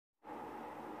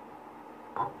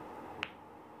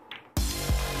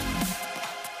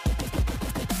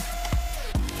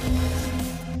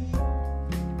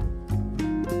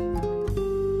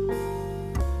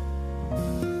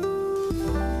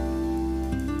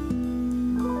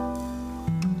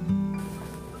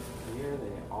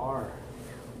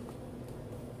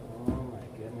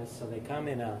So they come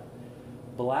in a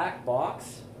black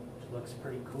box, which looks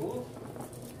pretty cool. Let's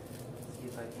see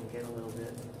if I can get a little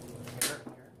bit here.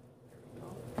 There we go.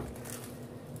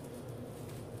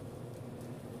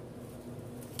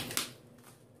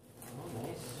 Oh,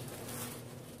 nice.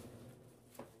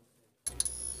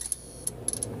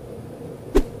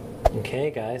 Okay,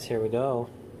 guys, here we go.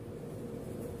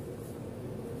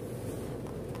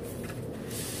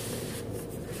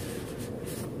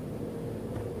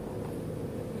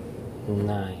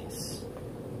 Nice.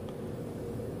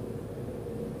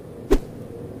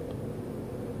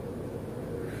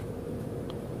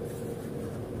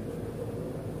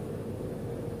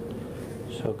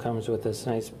 So it comes with this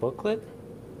nice booklet.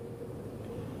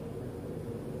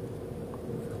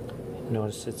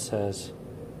 Notice it says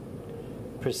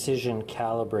precision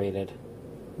calibrated,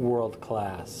 world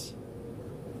class.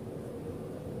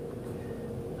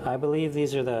 I believe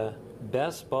these are the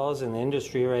best balls in the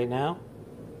industry right now.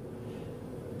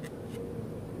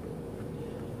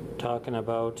 Talking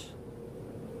about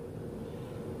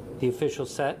the official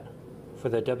set for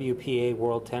the WPA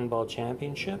World 10 Ball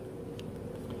Championship.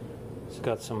 It's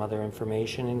got some other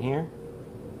information in here.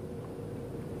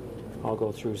 I'll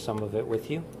go through some of it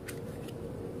with you.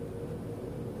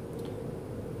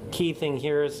 Key thing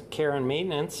here is care and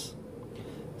maintenance.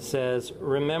 Says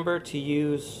remember to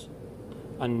use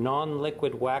a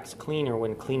non-liquid wax cleaner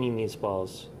when cleaning these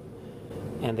balls.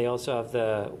 And they also have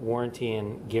the warranty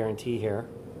and guarantee here.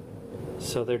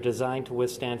 So they're designed to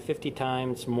withstand 50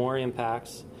 times more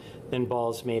impacts than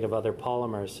balls made of other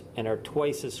polymers and are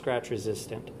twice as scratch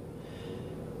resistant.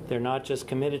 They're not just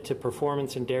committed to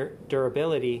performance and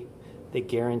durability, they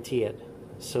guarantee it.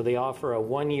 So they offer a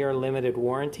 1-year limited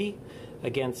warranty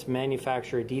against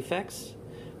manufacturer defects.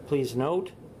 Please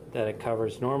note that it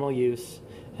covers normal use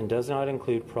and does not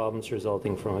include problems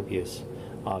resulting from abuse,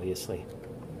 obviously.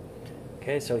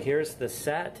 Okay, so here's the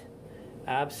set.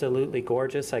 Absolutely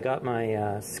gorgeous. I got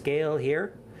my scale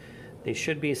here. They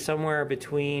should be somewhere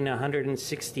between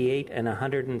 168 and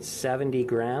 170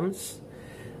 grams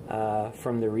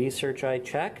from the research I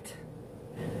checked.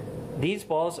 These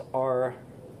balls are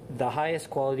the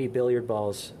highest quality billiard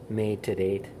balls made to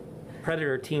date.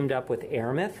 Predator teamed up with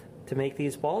Aramith to make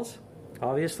these balls.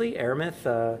 Obviously,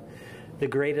 Aramith, the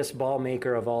greatest ball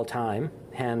maker of all time,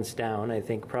 hands down. I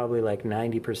think probably like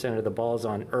 90% of the balls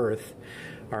on Earth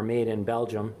are made in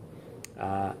Belgium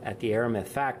at the Aramith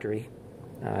factory.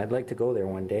 I'd like to go there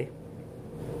one day.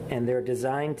 And they're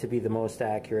designed to be the most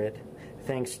accurate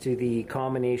thanks to the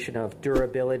combination of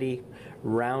durability,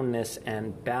 roundness,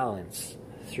 and balance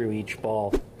through each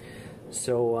ball.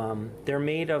 So they're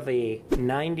made of a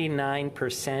 99%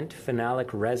 phenolic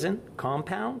resin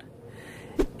compound,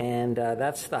 and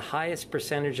that's the highest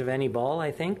percentage of any ball,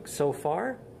 I think, so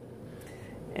far.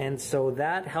 And so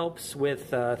that helps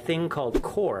with a thing called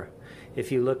core.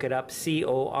 If you look it up,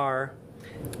 C-O-R,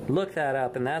 look that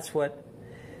up, and that's what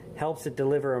helps it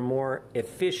deliver a more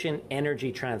efficient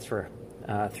energy transfer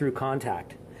through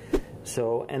contact.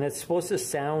 So, and it's supposed to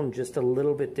sound just a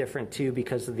little bit different too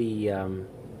because of the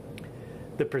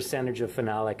percentage of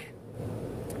phenolic.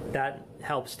 That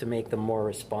helps to make them more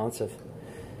responsive.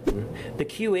 The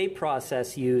QA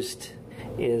process used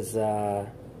is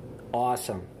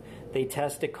awesome. They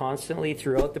test it constantly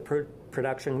throughout the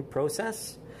production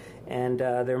process, and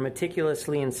they're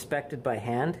meticulously inspected by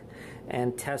hand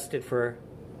and tested for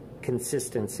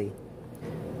consistency.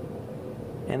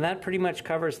 And that pretty much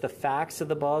covers the facts of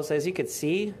the balls. As you can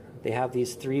see, they have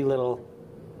these 3 little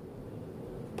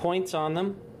points on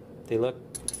them. They look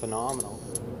phenomenal.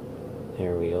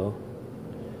 There we go.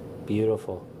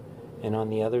 Beautiful. And on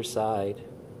the other side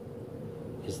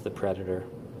is the Predator.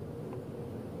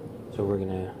 So we're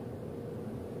gonna,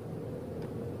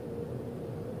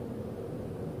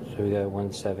 so we got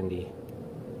 170,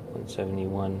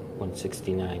 171,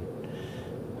 169.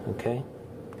 Okay.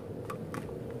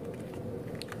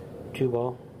 2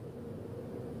 ball.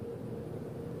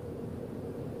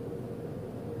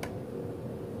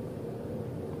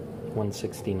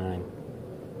 $169.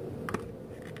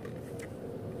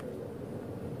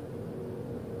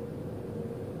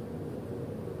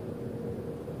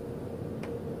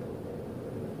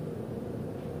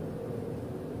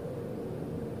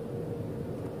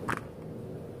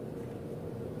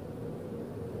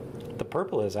 The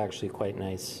purple is actually quite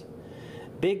nice.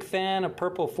 Big fan of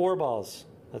purple 4 balls.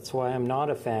 That's why I'm not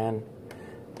a fan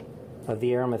of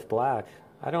the Aramith Black.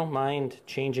 I don't mind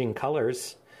changing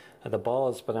colors of the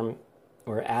balls, but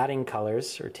or adding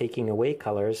colors or taking away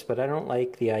colors, but I don't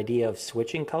like the idea of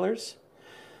switching colors.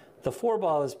 The 4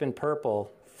 ball has been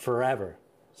purple forever,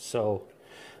 so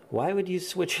why would you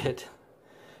switch it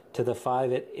to the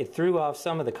 5? It threw off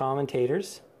some of the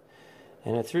commentators,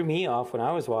 and it threw me off when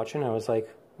I was watching. I was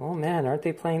like, oh man, aren't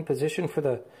they playing position for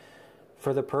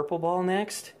the purple ball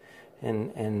next?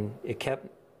 And it kept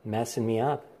messing me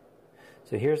up.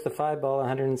 So here's the 5 ball,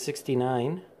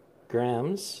 169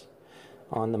 grams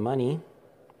on the money.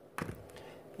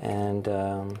 And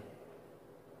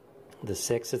the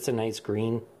 6, it's a nice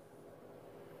green.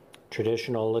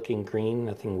 Traditional looking green,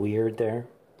 nothing weird there.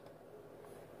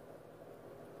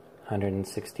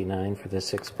 169 for the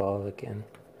 6 ball again.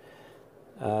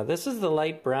 This is the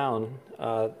light brown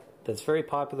that's very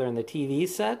popular in the TV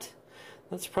set.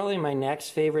 That's probably my next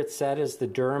favorite set, is the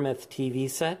Aramith TV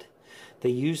set. They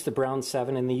use the brown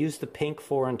 7 and they use the pink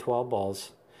 4 and 12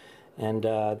 balls. And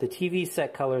the TV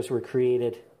set colors were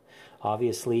created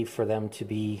obviously for them to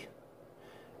be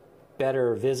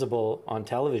better visible on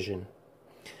television.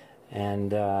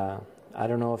 And I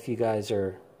don't know if you guys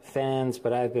are fans,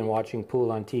 but I've been watching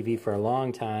pool on TV for a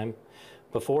long time.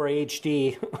 Before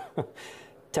HD,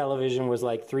 television was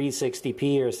like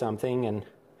 360p or something, and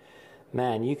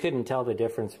man, you couldn't tell the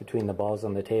difference between the balls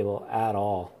on the table at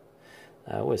all.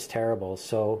 It was terrible.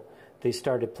 So they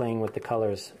started playing with the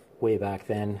colors way back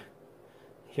then.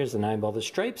 Here's the 9 ball. The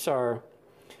stripes are,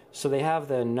 so they have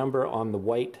the number on the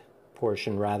white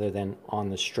portion rather than on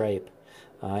the stripe.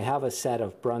 I have a set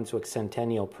of Brunswick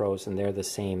Centennial Pros, and they're the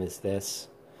same as this.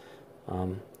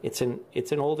 It's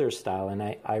an older style, and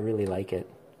I really like it.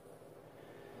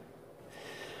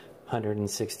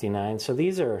 169. So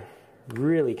these are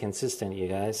really consistent, you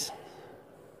guys.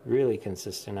 Really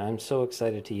consistent. I'm so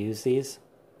excited to use these.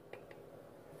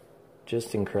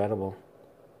 Just incredible.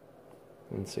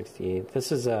 168.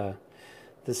 This is the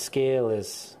scale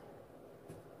is,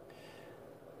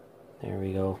 there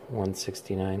we go,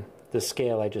 169. The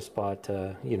scale I just bought,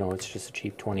 you know, it's just a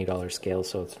cheap $20 scale,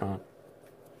 so it's not,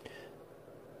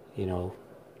 you know,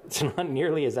 it's not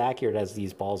nearly as accurate as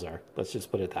these balls are. Let's just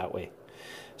put it that way.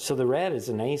 So the red is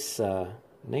a nice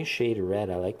nice shade of red.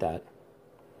 I like that.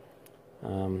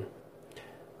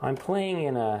 I'm playing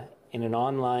in an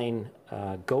online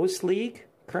Ghost League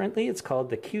currently. It's called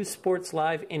the Q Sports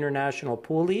Live International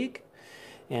Pool League,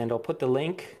 and I'll put the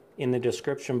link in the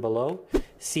description below,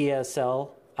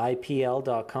 cslipl.com.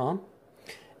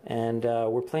 And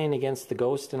we're playing against the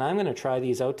Ghost, and I'm going to try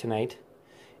these out tonight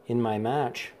in my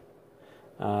match.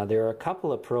 There are a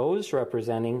couple of pros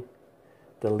representing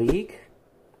the league.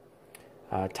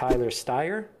 Tyler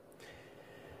Steyer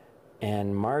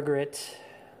and Margaret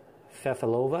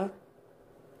Fefilova,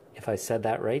 if I said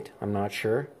that right. I'm not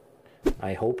sure.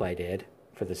 I hope I did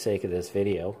for the sake of this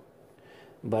video.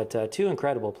 But 2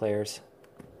 incredible players,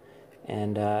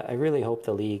 and I really hope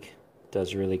the league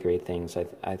does really great things.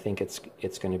 I think it's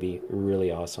going to be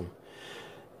really awesome.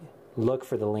 Look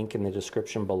for the link in the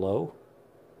description below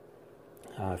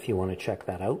if you want to check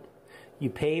that out. You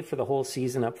pay for the whole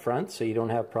season up front, so you don't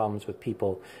have problems with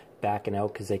people backing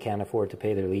out because they can't afford to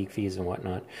pay their league fees and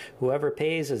whatnot. Whoever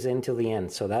pays is in till the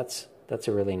end, so that's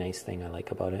a really nice thing I like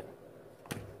about it.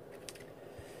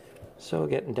 So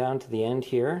getting down to the end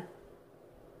here,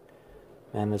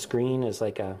 man, this green is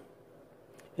like a,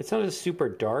 it's not a super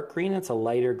dark green, it's a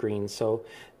lighter green. So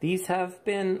these have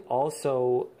been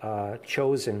also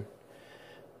chosen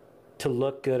to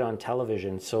look good on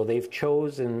television. So they've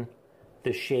chosen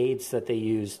the shades that they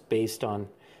use based on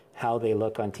how they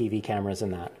look on TV cameras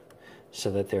and that,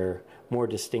 so that they're more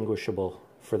distinguishable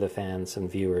for the fans and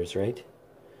viewers, right?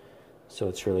 So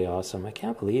it's really awesome. I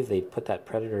can't believe they put that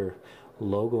Predator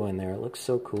logo in there. It looks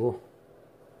so cool.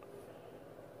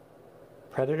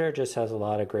 Predator just has a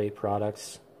lot of great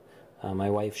products. My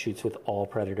wife shoots with all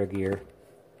Predator gear.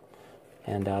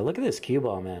 And look at this cue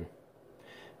ball, man.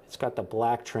 It's got the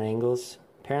black triangles.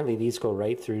 Apparently these go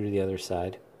right through to the other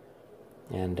side.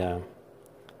 And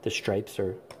the stripes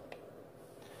are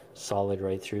solid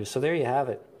right through. So there you have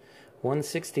it.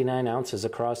 169 ounces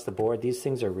across the board. These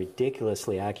things are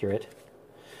ridiculously accurate.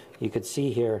 You could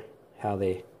see here how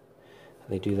they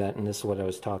do that, and this is what I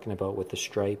was talking about with the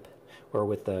stripe, or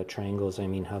with the triangles. I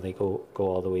mean, how they go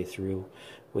all the way through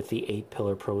with the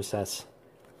 8-pillar process.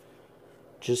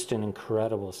 Just an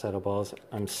incredible set of balls.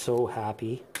 I'm so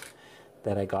happy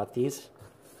that I got these.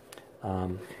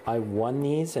 I won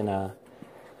these in a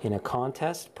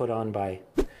contest put on by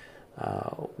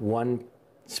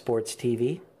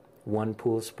OnePoolSportsTV,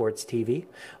 OnePoolSportsTV.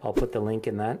 I'll put the link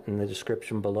in the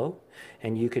description below,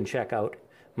 and you can check out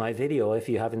my video if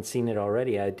you haven't seen it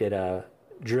already. I did a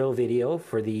drill video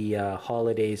for the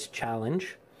holidays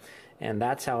challenge, and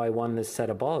that's how I won this set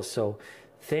of balls. So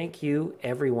thank you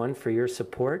everyone for your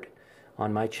support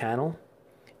on my channel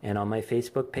and on my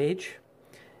Facebook page.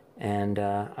 And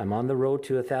I'm on the road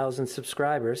to 1,000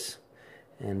 subscribers.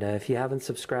 And if you haven't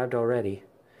subscribed already,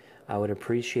 I would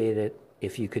appreciate it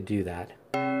if you could do that.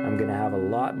 I'm going to have a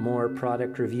lot more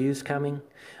product reviews coming.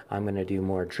 I'm going to do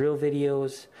more drill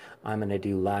videos. I'm going to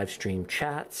do live stream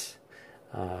chats.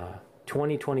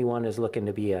 2021 is looking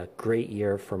to be a great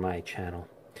year for my channel.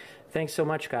 Thanks so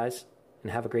much, guys,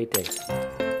 and have a great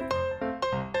day.